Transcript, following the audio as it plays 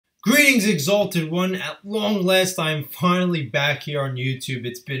Greetings, Exalted One. At long last, I'm finally back here on YouTube.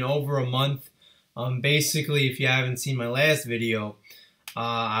 It's been over a month. Basically, if you haven't seen my last video,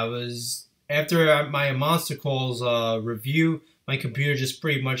 I was after my Monster Calls review, my computer just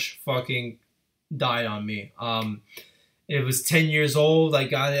pretty much fucking died on me. It was 10 years old. I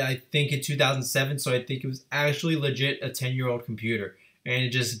got it, I think, in 2007, so I think it was actually legit a 10-year-old computer. And it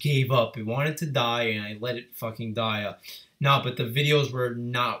just gave up. It wanted to die, and I let it fucking die. No, but the videos were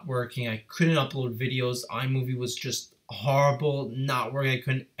not working. I couldn't upload videos. iMovie was just horrible, not working. I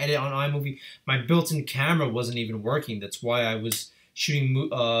couldn't edit on iMovie. My built-in camera wasn't even working. That's why I was shooting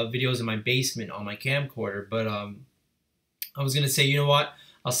videos in my basement on my camcorder. But I was going to say, you know what?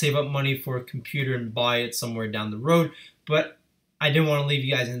 I'll save up money for a computer and buy it somewhere down the road. But I didn't want to leave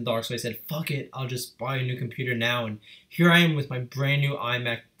you guys in the dark, so I said, fuck it. I'll just buy a new computer now. And here I am with my brand new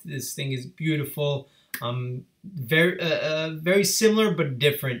iMac. This thing is beautiful. Very similar but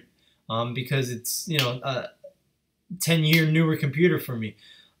different because it's, you know, a 10-year newer computer for me.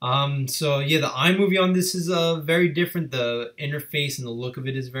 So yeah, the iMovie on this is very different. The interface and the look of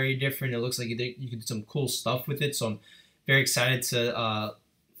it is very different. It looks like you can do some cool stuff with it, so I'm very excited to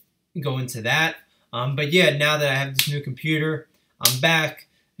go into that. But yeah, now that I have this new computer, I'm back.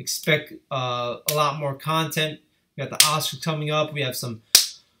 Expect a lot more content. We got the Oscars coming up. We have some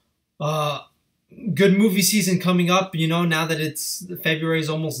good movie season coming up. You know, now that it's February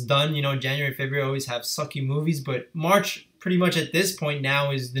is almost done. You know, January, February always have sucky movies, but March, pretty much at this point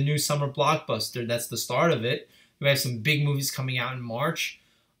now, is the new summer blockbuster. That's the start of it. We have some big movies coming out in March.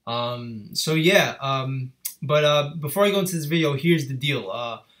 So yeah. But before I go into this video, here's the deal.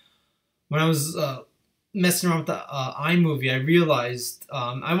 When I was messing around with the iMovie, I realized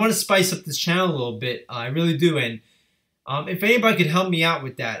I want to spice up this channel a little bit. I really do. And if anybody could help me out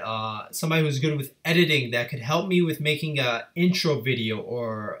with that, somebody who's good with editing that could help me with making an intro video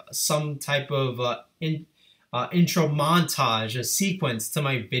or some type of intro montage, a sequence to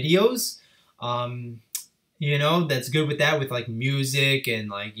my videos, you know, that's good with that, with like music and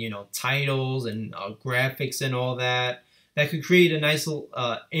like, you know, titles and graphics and all that. That could create a nice little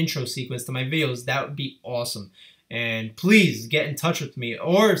intro sequence to my videos. That would be awesome. And please get in touch with me.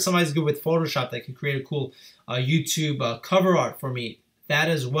 Or if somebody's good with Photoshop that could create a cool YouTube cover art for me, that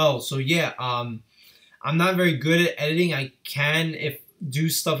as well. So yeah, I'm not very good at editing. I can do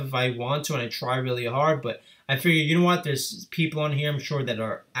stuff if I want to, and I try really hard. But I figure, you know what? There's people on here, I'm sure, that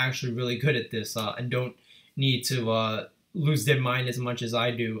are actually really good at this and don't need to lose their mind as much as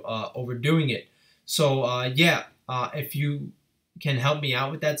I do overdoing it. So yeah. If you can help me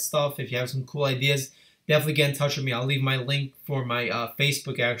out with that stuff, if you have some cool ideas, definitely get in touch with me. I'll leave my link for my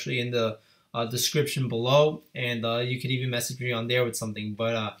Facebook actually in the description below, and you could even message me on there with something.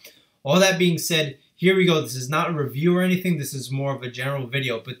 But all that being said, here we go. This is not a review or anything. This is more of a general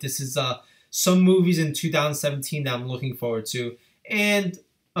video, but this is some movies in 2017 that I'm looking forward to, and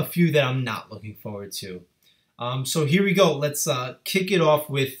a few that I'm not looking forward to. So here we go. Let's kick it off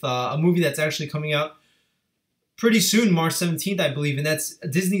with a movie that's actually coming out pretty soon, March 17th, I believe, and that's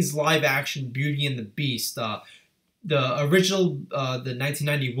Disney's live-action Beauty and the Beast. The original, the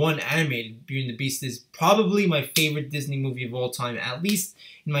 1991 animated Beauty and the Beast is probably my favorite Disney movie of all time, at least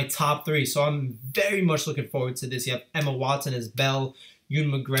in my top 3. So I'm very much looking forward to this. You have Emma Watson as Belle.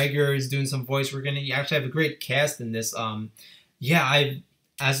 Ewan McGregor is doing some voice work in it. You actually have a great cast in this. Yeah,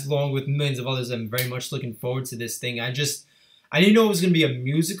 as along with millions of others, I'm very much looking forward to this thing. I didn't know it was going to be a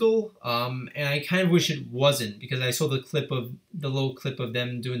musical, and I kind of wish it wasn't, because I saw the little clip of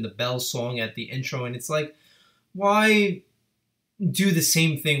them doing the Belle song at the intro, and it's like, why do the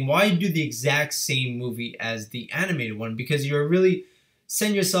same thing? Why do the exact same movie as the animated one? Because you're really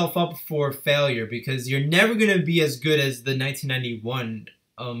setting yourself up for failure, because you're never going to be as good as the 1991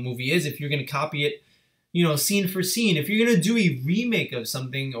 movie is if you're going to copy it, you know, scene for scene. If you're going to do a remake of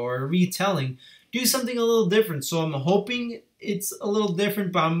something or a retelling, do something a little different. So I'm hoping it's a little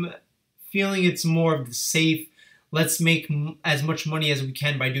different, but I'm feeling it's more of the safe, let's make as much money as we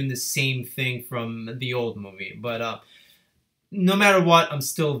can by doing the same thing from the old movie. But no matter what, I'm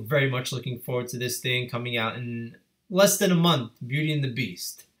still very much looking forward to this thing coming out in less than a month, Beauty and the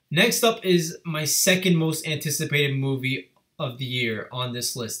Beast. Next up is my second most anticipated movie of the year on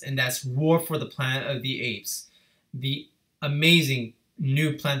this list, and that's War for the Planet of the Apes. The amazing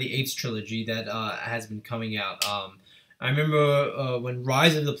new Planet of the Apes trilogy that has been coming out. I remember when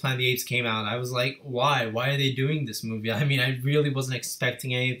Rise of the Planet of the Apes came out, I was like, why? Why are they doing this movie? I mean, I really wasn't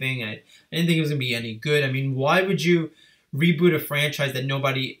expecting anything. I didn't think it was going to be any good. I mean, why would you reboot a franchise that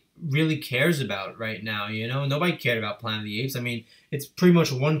nobody really cares about right now? You know, nobody cared about Planet of the Apes. I mean, it's pretty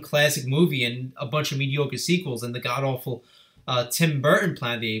much one classic movie and a bunch of mediocre sequels and the god-awful Tim Burton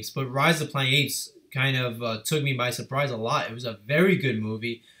Planet of the Apes, but Rise of the Planet of the Apes kind of took me by surprise a lot. It was a very good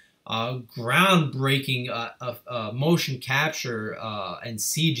movie, groundbreaking motion capture and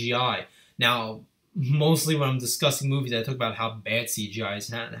CGI. Now, mostly when I'm discussing movies, I talk about how bad CGI is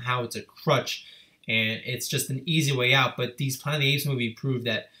and how it's a crutch, and it's just an easy way out. But these Planet of the Apes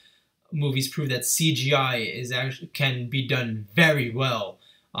movies prove that CGI is actually can be done very well.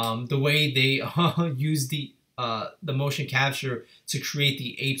 The way they use the motion capture to create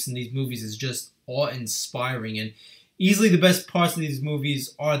the apes in these movies is just awe-inspiring, and easily the best parts of these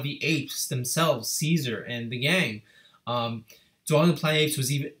movies are the apes themselves, Caesar and the gang. Dawn of the Planet of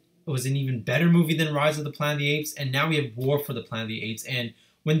the Apes was an even better movie than Rise of the Planet of the Apes, and now we have War for the Planet of the Apes. And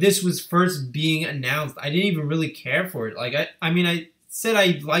when this was first being announced, I didn't even really care for it. Like I said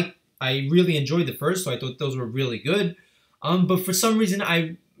I really enjoyed the first, so I thought those were really good. But for some reason,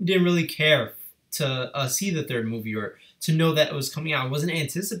 I didn't really care to see the third movie or to know that it was coming out. I wasn't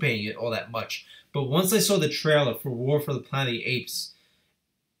anticipating it all that much. But once I saw the trailer for War for the Planet of the Apes,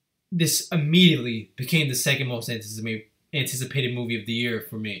 this immediately became the second most anticipated movie of the year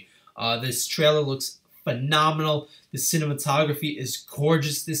for me. This trailer looks phenomenal. The cinematography is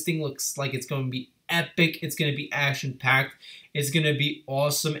gorgeous. This thing looks like it's going to be epic. It's going to be action-packed. It's going to be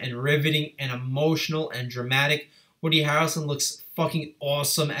awesome and riveting and emotional and dramatic. Woody Harrelson looks fucking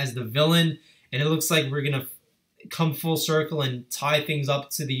awesome as the villain, and it looks like we're going to come full circle and tie things up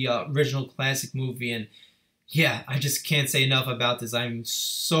to the original classic movie. And yeah, I just can't say enough about this. I'm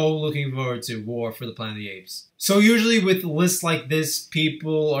so looking forward to War for the Planet of the Apes. So usually with lists like this,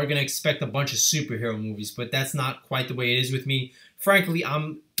 people are going to expect a bunch of superhero movies, but that's not quite the way it is with me. Frankly,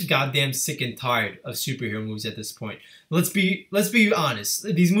 I'm goddamn sick and tired of superhero movies at this point. Let's be honest.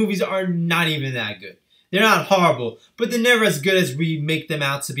 These movies are not even that good. They're not horrible, but they're never as good as we make them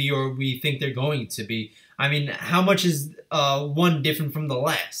out to be or we think they're going to be. I mean, how much is one different from the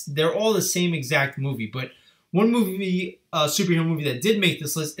last? They're all the same exact movie, but one movie, superhero movie that did make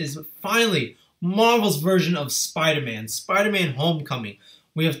this list is finally Marvel's version of Spider-Man, Spider-Man Homecoming.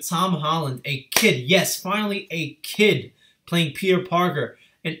 We have Tom Holland, a kid, yes, finally a kid playing Peter Parker,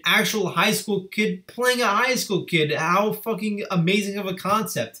 an actual high school kid playing a high school kid. How fucking amazing of a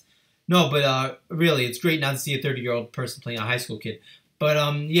concept. No, but really, it's great not to see a 30-year-old person playing a high school kid.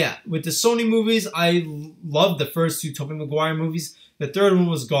 But yeah, with the Sony movies, I loved the first two Tobey Maguire movies. The third one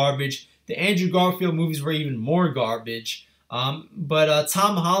was garbage. The Andrew Garfield movies were even more garbage. But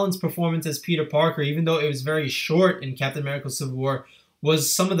Tom Holland's performance as Peter Parker, even though it was very short in Captain America Civil War,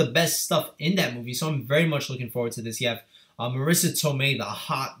 was some of the best stuff in that movie. So I'm very much looking forward to this. You have Marissa Tomei, the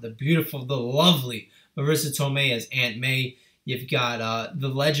hot, the beautiful, the lovely Marissa Tomei as Aunt May. You've got the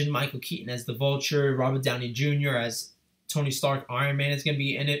legend Michael Keaton as the Vulture, Robert Downey Jr. as Tony Stark, Iron Man is going to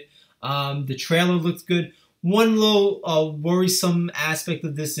be in it. The trailer looks good. One little worrisome aspect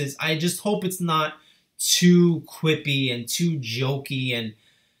of this is I just hope it's not too quippy and too jokey. And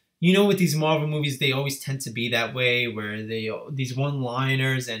you know, with these Marvel movies, they always tend to be that way, where these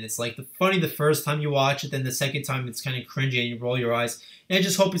one-liners, and it's like funny the first time you watch it, then the second time it's kind of cringy and you roll your eyes. And I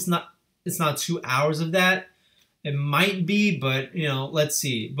just hope it's not 2 hours of that. It might be, but you know, let's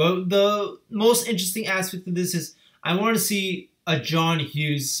see. But the most interesting aspect of this is I want to see a John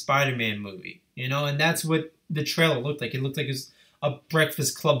Hughes Spider-Man movie, you know, and that's what the trailer looked like. It looked like it was a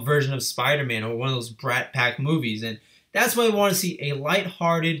Breakfast Club version of Spider-Man, or one of those Brat Pack movies, and that's why I want to see a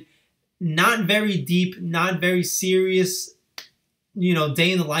lighthearted, not very deep, not very serious, you know,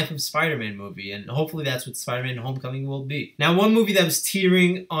 day in the life of Spider-Man movie, and hopefully that's what Spider-Man Homecoming will be. Now, one movie that was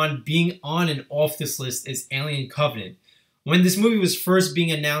teetering on being on and off this list is Alien Covenant. When this movie was first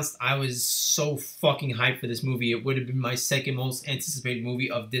being announced, I was so fucking hyped for this movie. It would have been my second most anticipated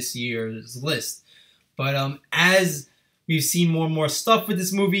movie of this year's list. But as we've seen more and more stuff with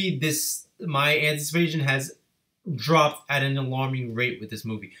this movie, my anticipation has dropped at an alarming rate with this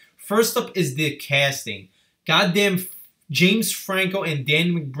movie. First up is the casting. Goddamn, James Franco and Danny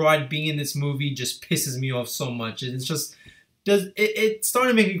McBride being in this movie just pisses me off so much. It's just, it's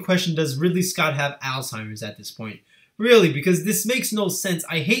starting to make me question, does Ridley Scott have Alzheimer's at this point? Really, because this makes no sense.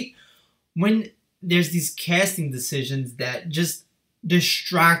 I hate when there's these casting decisions that just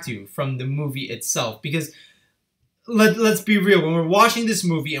distract you from the movie itself. Because let's be real, when we're watching this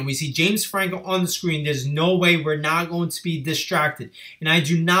movie and we see James Franco on the screen, there's no way we're not going to be distracted. And I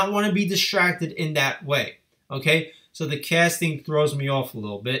do not want to be distracted in that way. Okay? So the casting throws me off a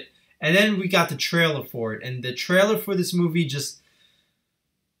little bit. And then we got the trailer for it. And the trailer for this movie just,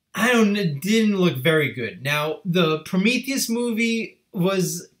 it didn't look very good. Now, the Prometheus movie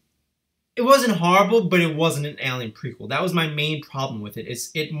it wasn't horrible, but it wasn't an Alien prequel. That was my main problem with it.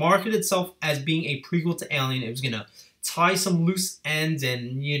 It marketed itself as being a prequel to Alien. It was going to tie some loose ends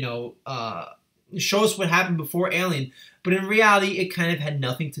and, show us what happened before Alien. But in reality, it kind of had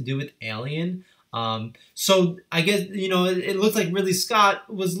nothing to do with Alien. So I guess, it looked like Ridley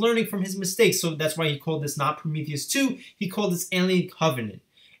Scott was learning from his mistakes. So that's why he called this not Prometheus 2. He called this Alien Covenant.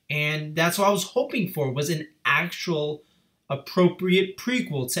 And that's what I was hoping for, was an actual appropriate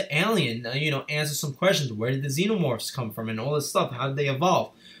prequel to Alien. Answer some questions. Where did the xenomorphs come from and all this stuff? How did they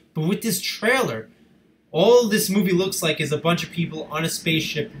evolve? But with this trailer, all this movie looks like is a bunch of people on a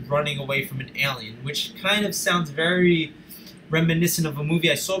spaceship running away from an alien, which kind of sounds very reminiscent of a movie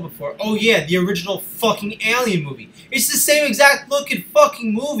I saw before. Oh yeah, the original fucking Alien movie. It's the same exact looking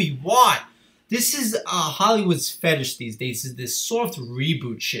fucking movie. Why? This is Hollywood's fetish these days, is this soft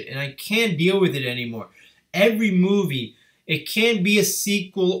reboot shit, and I can't deal with it anymore. Every movie, it can't be a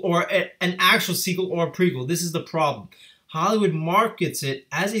sequel or an actual sequel or a prequel. This is the problem. Hollywood markets it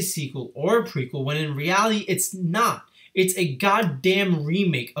as a sequel or a prequel when in reality it's not. It's a goddamn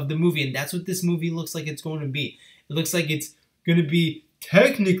remake of the movie, and that's what this movie looks like it's going to be. It looks like it's going to be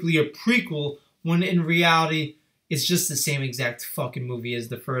technically a prequel when in reality it's just the same exact fucking movie as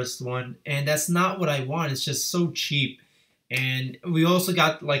the first one, and that's not what I want. It's just so cheap. And we also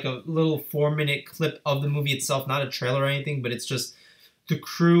got like a little 4-minute clip of the movie itself, not a trailer or anything, but it's just the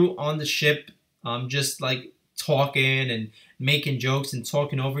crew on the ship just like talking and making jokes and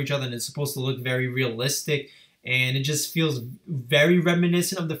talking over each other, and it's supposed to look very realistic, and it just feels very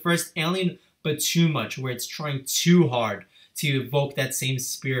reminiscent of the first Alien, but too much, where it's trying too hard to evoke that same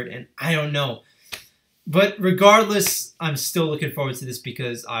spirit, and I don't know. But regardless, I'm still looking forward to this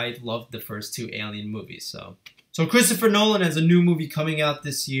because I loved the first 2 Alien movies. So Christopher Nolan has a new movie coming out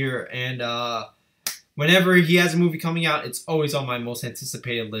this year, and whenever he has a movie coming out, it's always on my most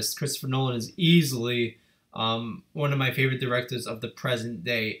anticipated list. Christopher Nolan is easily one of my favorite directors of the present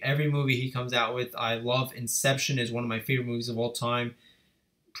day. Every movie he comes out with, I love. Inception is one of my favorite movies of all time.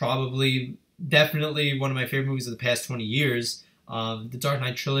 Definitely one of my favorite movies of the past 20 years. The Dark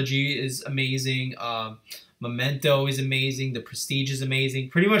Knight trilogy is amazing. Memento is amazing. The Prestige is amazing.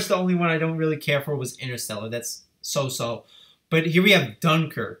 Pretty much the only one I don't really care for was Interstellar. That's so-so. But here we have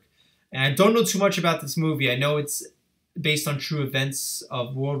Dunkirk. And I don't know too much about this movie. I know it's based on true events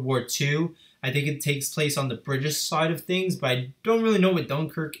of World War II. I think it takes place on the British side of things, but I don't really know what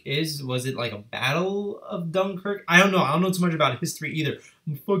Dunkirk is. Was it like a battle of Dunkirk? I don't know. I don't know too much about history either.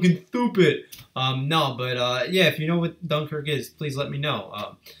 I'm fucking stupid. Yeah, if you know what Dunkirk is, please let me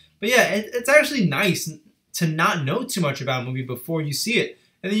know. But yeah, it's actually nice to not know too much about a movie before you see it.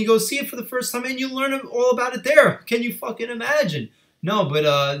 And then you go see it for the first time and you learn all about it there. Can you fucking imagine? No,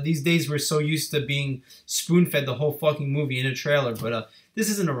 but these days we're so used to being spoon-fed the whole fucking movie in a trailer. But this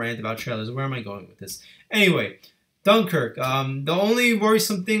isn't a rant about trailers. Where am I going with this? Anyway, Dunkirk. The only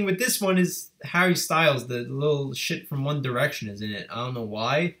worrisome thing with this one is Harry Styles, the little shit from One Direction, is in it. I don't know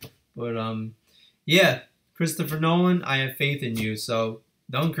why, but yeah, Christopher Nolan, I have faith in you. So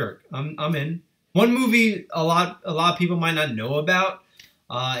Dunkirk, I'm in. One movie a lot of people might not know about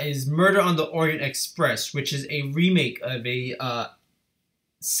is Murder on the Orient Express, which is a remake of a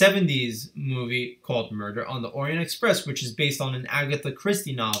 70s movie called Murder on the Orient Express, which is based on an Agatha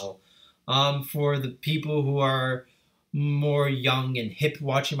Christie novel. For the people who are more young and hip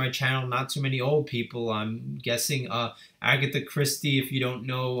watching my channel, not too many old people, I'm guessing Agatha Christie, if you don't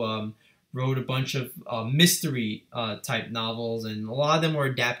know, wrote a bunch of mystery type novels, and a lot of them were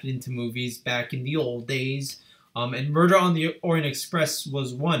adapted into movies back in the old days. And Murder on the Orient Express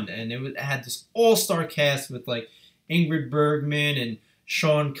was one, and it had this all-star cast with like Ingrid Bergman and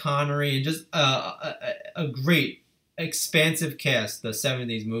Sean Connery, and just a great, expansive cast, the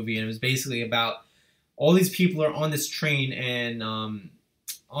 70s movie. And it was basically about all these people are on this train, and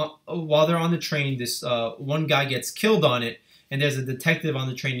while they're on the train, this one guy gets killed on it, and there's a detective on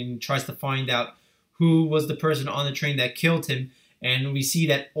the train, and he tries to find out who was the person on the train that killed him. And we see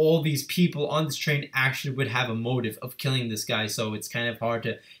that all these people on this train actually would have a motive of killing this guy, so it's kind of hard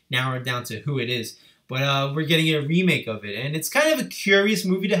to narrow it down to who it is. But we're getting a remake of it, and it's kind of a curious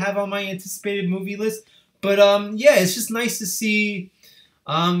movie to have on my anticipated movie list. But yeah, it's just nice to see,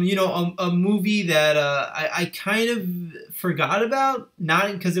 a movie that I kind of forgot about.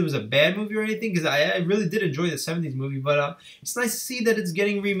 Not because it was a bad movie or anything, because I really did enjoy the 70s movie. But it's nice to see that it's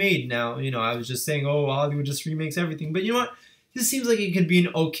getting remade now. I was just saying, oh, Hollywood just remakes everything. But you know what? This seems like it could be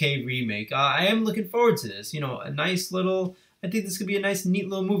an okay remake. I am looking forward to this. A nice little... I think this could be a nice, neat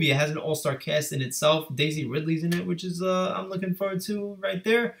little movie. It has an all-star cast in itself. Daisy Ridley's in it, which is I'm looking forward to right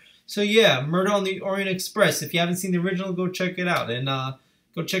there. So yeah, Murder on the Orient Express. If you haven't seen the original, go check it out. And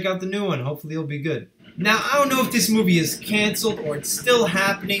go check out the new one. Hopefully it'll be good. Now, I don't know if this movie is canceled or it's still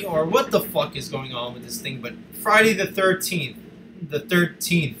happening or what the fuck is going on with this thing, but Friday the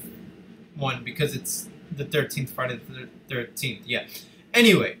 13th one, because it's the 13th, Friday the 13th, yeah.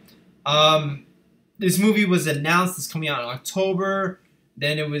 Anyway, this movie was announced, it's coming out in October,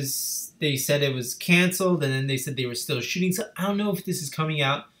 then they said it was canceled, and then they said they were still shooting, so I don't know if this is coming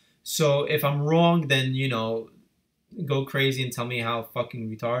out, so if I'm wrong, then, you know, go crazy and tell me how fucking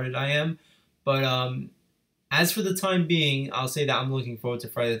retarded I am. But as for the time being, I'll say that I'm looking forward to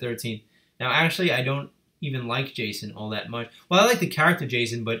Friday the 13th. Now, actually, I don't even like Jason all that much. Well, I like the character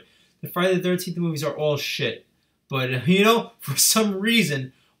Jason, but the Friday the 13th movies are all shit. But, you know, for some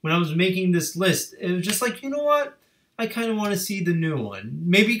reason, when I was making this list, it was just like, you know what? I kind of want to see the new one.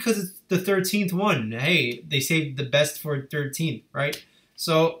 Maybe because it's the 13th one. Hey, they saved the best for 13th, right?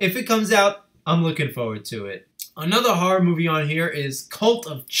 So, if it comes out, I'm looking forward to it. Another horror movie on here is Cult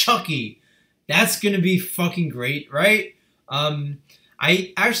of Chucky. That's going to be fucking great, right?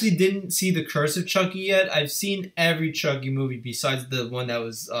 I actually didn't see The Curse of Chucky yet. I've seen every Chucky movie besides the one that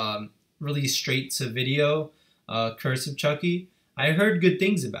was released straight to video, Curse of Chucky. I heard good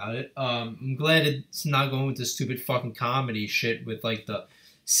things about it. I'm glad it's not going with the stupid fucking comedy shit with like the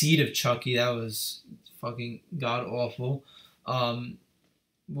Seed of Chucky. That was fucking god awful.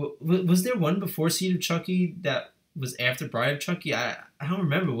 Was there one before Seed of Chucky that was after Bride of Chucky? I don't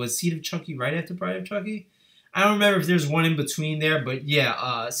remember. Was Seed of Chucky right after Bride of Chucky? I don't remember if there's one in between there, but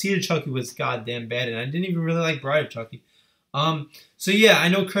yeah, Seed of Chucky was goddamn bad, and I didn't even really like Bride of Chucky. So yeah, I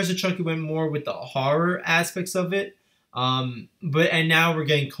know Curse of Chucky went more with the horror aspects of it, and now we're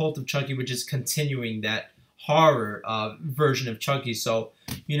getting Cult of Chucky, which is continuing that horror version of Chucky. So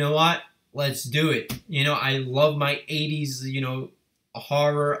you know what? Let's do it. You know, I love my 80s, you know,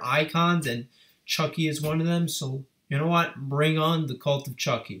 horror icons, and Chucky is one of them, so you know what? Bring on the Cult of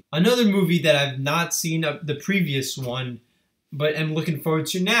Chucky. Another movie that I've not seen the previous one, but am looking forward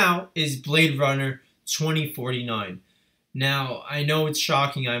to now, is Blade Runner 2049. Now, I know it's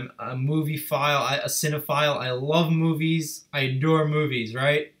shocking. I'm a moviephile, a cinephile. I love movies. I adore movies,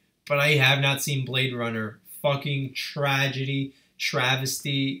 right? But I have not seen Blade Runner. Fucking tragedy,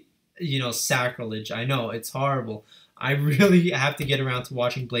 travesty, you know, sacrilege. I know, it's horrible. I really have to get around to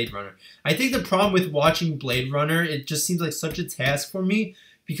watching Blade Runner. I think the problem with watching Blade Runner, it just seems like such a task for me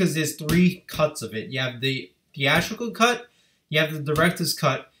because there's 3 cuts of it. You have the theatrical cut, you have the director's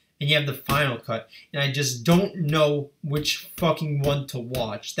cut, and you have the final cut. And I just don't know which fucking one to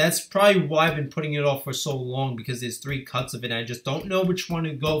watch. That's probably why I've been putting it off for so long, because there's 3 cuts of it and I just don't know which one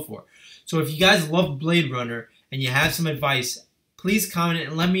to go for. So if you guys love Blade Runner and you have some advice, please comment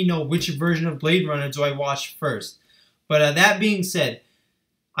and let me know which version of Blade Runner do I watch first. But that being said,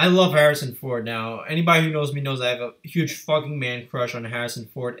 I love Harrison Ford now. Anybody who knows me knows I have a huge fucking man crush on Harrison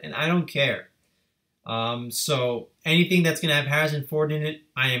Ford, and I don't care. So anything that's going to have Harrison Ford in it,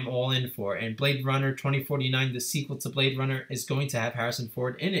 I am all in for. And Blade Runner 2049, the sequel to Blade Runner, is going to have Harrison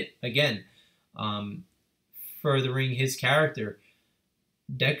Ford in it again, furthering his character.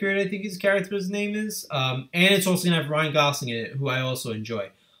 Deckard, I think his character's name is. And it's also going to have Ryan Gosling in it, who I also enjoy.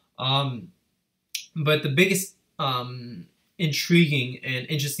 But the biggest intriguing and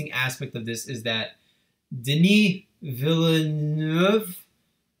interesting aspect of this is that Denis Villeneuve,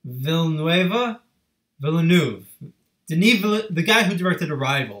 the guy who directed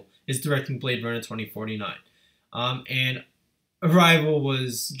Arrival, is directing Blade Runner 2049. And Arrival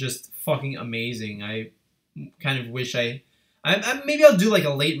was just fucking amazing. I kind of wish maybe I'll do like a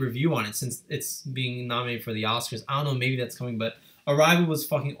late review on it since it's being nominated for the Oscars. I don't know, maybe that's coming, but Arrival was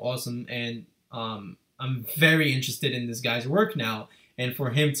fucking awesome, and I'm very interested in this guy's work now, and for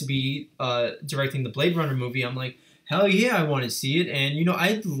him to be directing the Blade Runner movie, I'm like, hell yeah, I want to see it. And you know,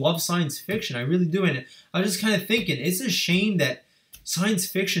 I love science fiction, I really do, and I was just kind of thinking, it's a shame that science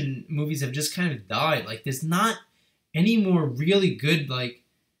fiction movies have just kind of died. Like, there's not any more really good, like,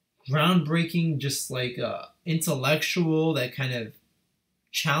 groundbreaking, just like intellectual, that kind of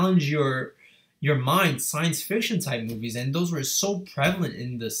challenge your mind, science fiction type movies, and those were so prevalent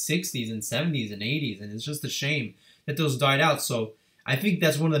in the 60s and 70s and 80s, and it's just a shame that those died out. So I think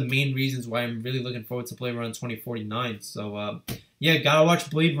that's one of the main reasons why I'm really looking forward to Blade Runner 2049. So yeah, gotta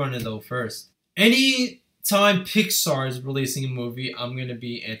watch Blade Runner though first. Anytime Pixar is releasing a movie, I'm gonna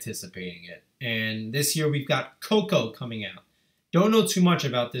be anticipating it. And this year we've got Coco coming out. Don't know too much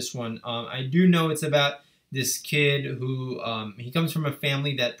about this one. I do know it's about this kid who, he comes from a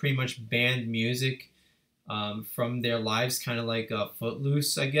family that pretty much banned music from their lives, kind of like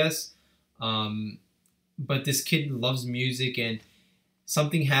Footloose, I guess. But this kid loves music, and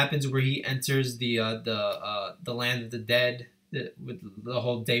something happens where he enters the land of the dead, with the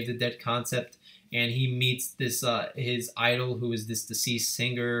whole Day of the Dead concept, and he meets this his idol, who is this deceased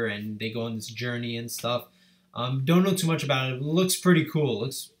singer, and they go on this journey and stuff. Don't know too much about it. It looks pretty cool. It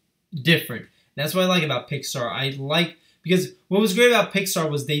looks different. That's what I like about Pixar. I like, because what was great about Pixar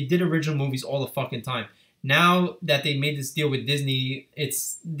was they did original movies all the fucking time. Now that they made this deal with Disney,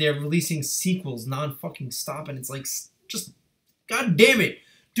 they're releasing sequels non-fucking stop, and it's like, just, god damn it,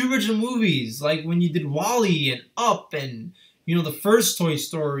 do original movies. Like when you did WALL-E and Up and, you know, the first Toy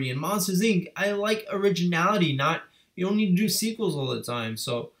Story and Monsters Inc. I like originality, not, you don't need to do sequels all the time.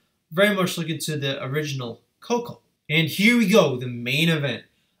 So very much looking to the original Coco. And here we go, the main event.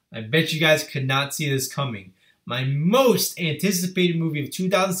 I bet you guys could not see this coming. My most anticipated movie of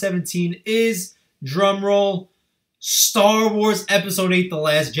 2017 is, drumroll, Star Wars Episode 8: The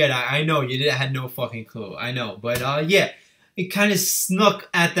Last Jedi. I know, had no fucking clue. I know. But yeah, it kind of snuck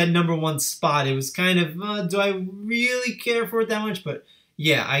at that #1 spot. It was kind of, do I really care for it that much? But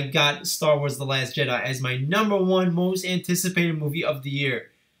yeah, I got Star Wars: The Last Jedi as my #1 most anticipated movie of the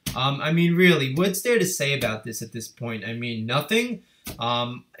year. I mean, really, what's there to say about this at this point? I mean, nothing.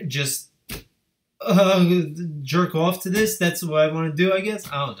 Just jerk off to this. That's what I want to do, I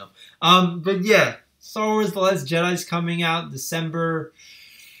guess. I don't know. But yeah, Star Wars: The Last Jedi is coming out December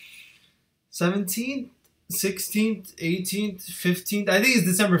 17th, 16th, 18th, 15th. I think it's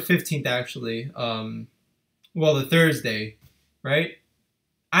December 15th, actually. Well, the Thursday, right?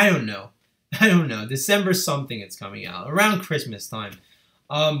 I don't know. December something it's coming out. Around Christmas time.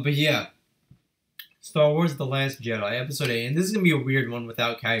 But yeah. Star Wars: The Last Jedi, Episode 8. And this is going to be a weird one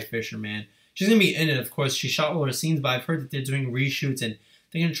without Carrie Fisher, man. She's going to be in it, of course. She shot all her scenes, but I've heard that they're doing reshoots, and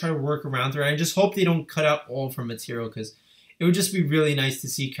they're going to try to work around her. I just hope they don't cut out all of her material, because it would just be really nice to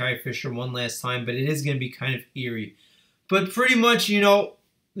see Carrie Fisher one last time, but it is going to be kind of eerie. But pretty much, you know,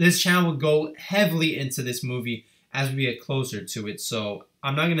 this channel will go heavily into this movie as we get closer to it, so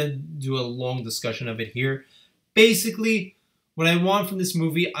I'm not going to do a long discussion of it here. Basically, what I want from this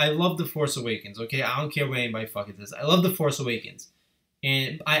movie, I love The Force Awakens, okay? I don't care what anybody fucking says. I love The Force Awakens.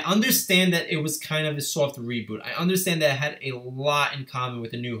 And I understand that it was kind of a soft reboot. I understand that it had a lot in common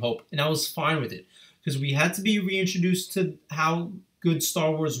with A New Hope, and I was fine with it. Because we had to be reintroduced to how good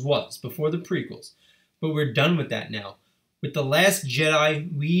Star Wars was before the prequels. But we're done with that now. With The Last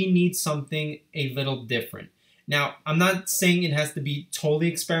Jedi, we need something a little different. Now, I'm not saying it has to be totally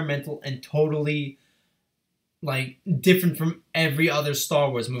experimental and totally, like, different from every other Star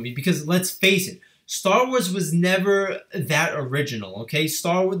Wars movie, because let's face it, Star Wars was never that original, okay?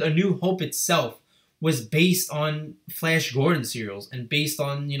 Star Wars: A New Hope itself was based on Flash Gordon serials and based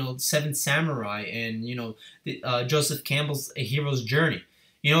on, you know, Seven Samurai and, you know, Joseph Campbell's A Hero's Journey.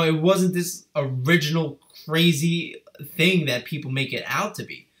 You know, it wasn't this original crazy thing that people make it out to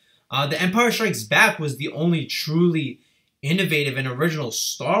be. The Empire Strikes Back was the only truly innovative and original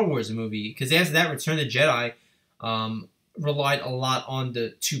Star Wars movie, because after that, Return of the Jedi relied a lot on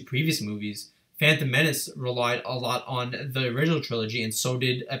the two previous movies. Phantom Menace relied a lot on the original trilogy, and so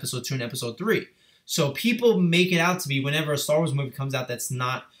did Episode 2 and Episode 3. So people make it out to be, whenever a Star Wars movie comes out that's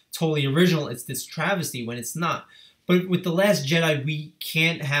not totally original, it's this travesty when it's not. But with The Last Jedi, we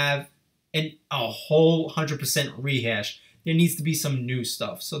can't have a whole 100% rehash. There needs to be some new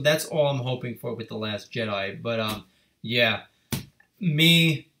stuff. So that's all I'm hoping for with The Last Jedi. But yeah,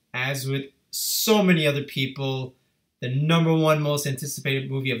 me, as with so many other people, the #1 most anticipated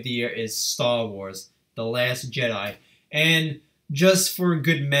movie of the year is Star Wars: The Last Jedi. And just for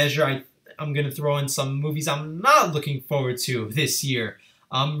good measure, I'm going to throw in some movies I'm not looking forward to this year.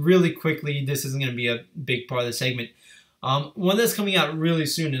 Really quickly, this isn't going to be a big part of the segment. One that's coming out really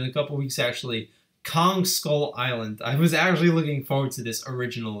soon, in a couple weeks actually, Kong Skull Island. I was actually looking forward to this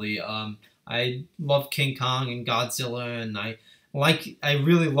originally. I love King Kong and Godzilla, and I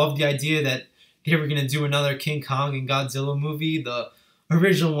really love the idea that they were going to do another King Kong and Godzilla movie. The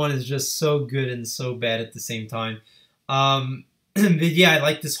original one is just so good and so bad at the same time. But yeah, I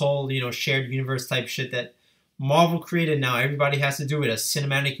like this whole, you know, shared universe type shit that Marvel created. Now everybody has to do it, a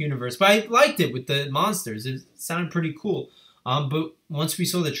cinematic universe. But I liked it with the monsters. It sounded pretty cool. But once we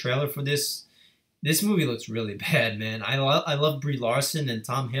saw the trailer for this movie looks really bad, man. I love Brie Larson and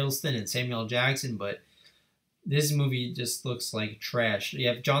Tom Hiddleston and Samuel L. Jackson, but this movie just looks like trash. You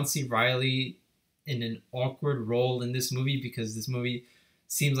have John C. Reilly in an awkward role in this movie, because this movie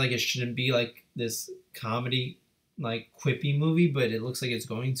seems like it shouldn't be like this comedy, like quippy movie, but it looks like it's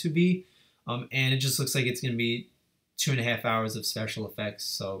going to be. And it just looks like it's going to be 2.5 hours of special effects,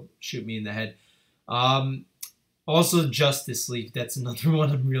 so shoot me in the head. Also, Justice League, that's another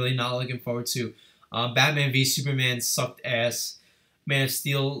one I'm really not looking forward to. Batman v Superman sucked ass. Man of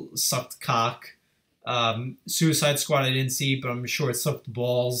Steel sucked cock. Suicide Squad I didn't see, but I'm sure it sucked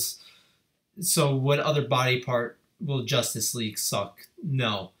balls. So what other body part will Justice League suck?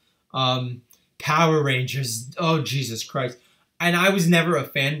 No. Power Rangers. Oh, Jesus Christ. And I was never a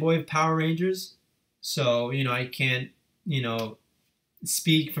fanboy of Power Rangers. So, I can't,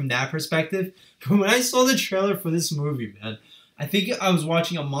 speak from that perspective. But when I saw the trailer for this movie, man, I think I was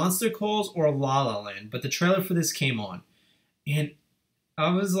watching a Monster Calls or a La La Land, but the trailer for this came on. And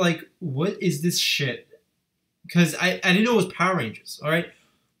I was like, what is this shit? Because I didn't know it was Power Rangers, all right?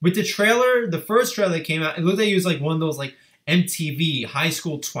 With the trailer, the first trailer that came out, it looked like it was like one of those like MTV high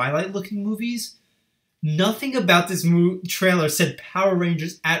school Twilight looking movies. Nothing about this trailer said Power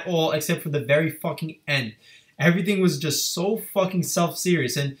Rangers at all except for the very fucking end. Everything was just so fucking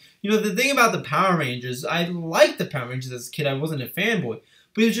self-serious. And, the thing about the Power Rangers, I liked the Power Rangers as a kid. I wasn't a fanboy.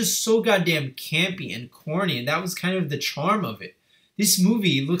 But it was just so goddamn campy and corny. And that was kind of the charm of it. This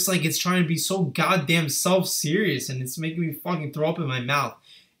movie looks like it's trying to be so goddamn self-serious. And it's making me fucking throw up in my mouth.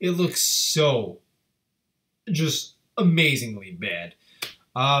 It looks so just amazingly bad.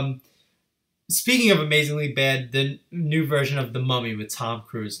 Speaking of amazingly bad, the new version of The Mummy with Tom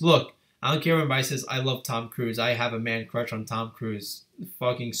Cruise. Look, I don't care when anybody says I love Tom Cruise. I have a man crush on Tom Cruise.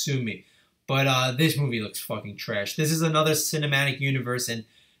 Fucking sue me. But this movie looks fucking trash. This is another cinematic universe, and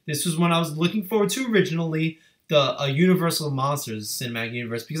this was one I was looking forward to originally, the Universal Monsters cinematic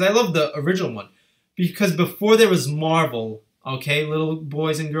universe, because I love the original one. Because before there was Marvel, okay, little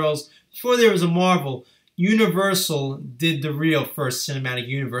boys and girls, before there was a Marvel, Universal did the real first cinematic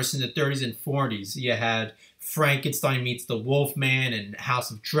universe in the 30s and 40s. You had Frankenstein meets the Wolfman and House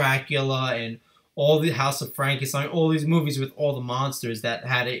of Dracula and all the House of Frankenstein, all these movies with all the monsters that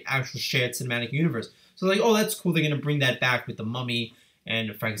had an actual shared cinematic universe. So like, oh, that's cool. They're going to bring that back with the Mummy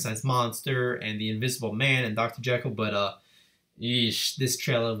and Frankenstein's monster and the Invisible Man and Dr. Jekyll. But, this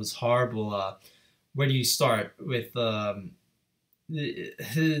trailer was horrible. Where do you start? With the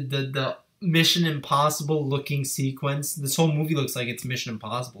Mission Impossible looking sequence. This whole movie looks like it's Mission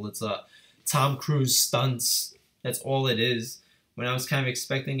Impossible. It's Tom Cruise stunts. That's all it is. When I was kind of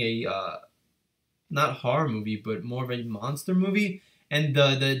expecting a not horror movie, but more of a monster movie, and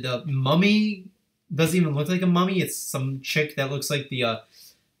the mummy doesn't even look like a mummy. It's some chick that looks like the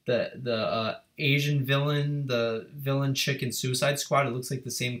Asian villain, the villain chick in Suicide Squad. It looks like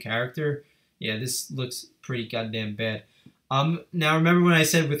the same character. Yeah, this looks pretty goddamn bad. Now remember when I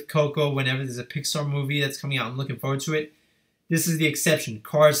said with Coco, whenever there's a Pixar movie that's coming out, I'm looking forward to it. This is the exception.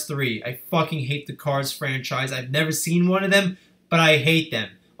 Cars 3. I fucking hate the Cars franchise. I've never seen one of them, but I hate them.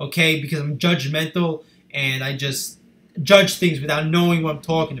 Okay? Because I'm judgmental and I just judge things without knowing what I'm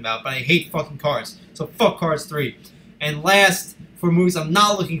talking about. But I hate fucking Cars. So fuck Cars 3. And last, for movies I'm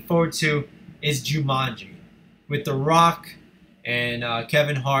not looking forward to, is Jumanji. With The Rock and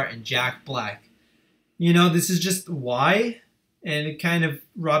Kevin Hart and Jack Black. This is just why? And it kind of,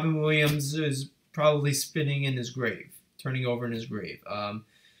 Robin Williams is probably spinning in his grave. Turning over in his grave.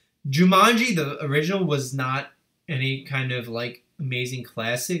 Jumanji, the original, was not any kind of like amazing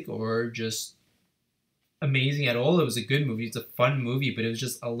classic or just amazing at all. It was a good movie. It's a fun movie, but it was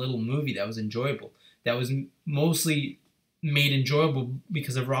just a little movie that was enjoyable. That was mostly made enjoyable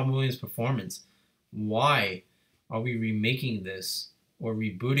because of Robin Williams' performance. Why are we remaking this or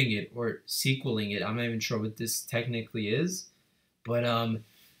rebooting it or sequeling it? I'm not even sure what this technically is. But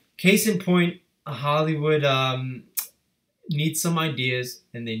case in point, Hollywood need some ideas,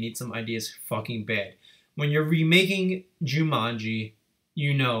 and they need some ideas fucking bad. When you're remaking Jumanji,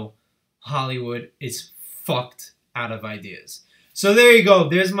 Hollywood is fucked out of ideas. So there you go.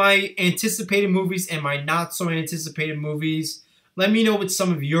 There's my anticipated movies and my not so anticipated movies. Let me know what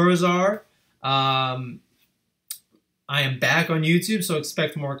some of yours are. I am back on YouTube, so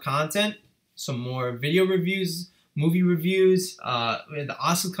expect more content, some more video reviews, movie reviews. With the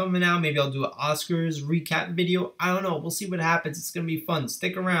Oscars coming out, maybe I'll do an Oscars recap video. I don't know. We'll see what happens. It's going to be fun.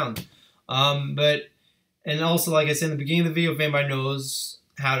 Stick around. And also, like I said in the beginning of the video, if anybody knows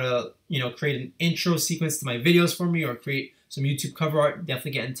how to, create an intro sequence to my videos for me or create some YouTube cover art,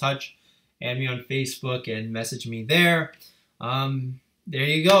 definitely get in touch. Add me on Facebook and message me there. There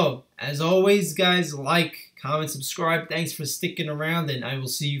you go. As always, guys, like, comment, subscribe. Thanks for sticking around, and I will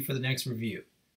see you for the next review.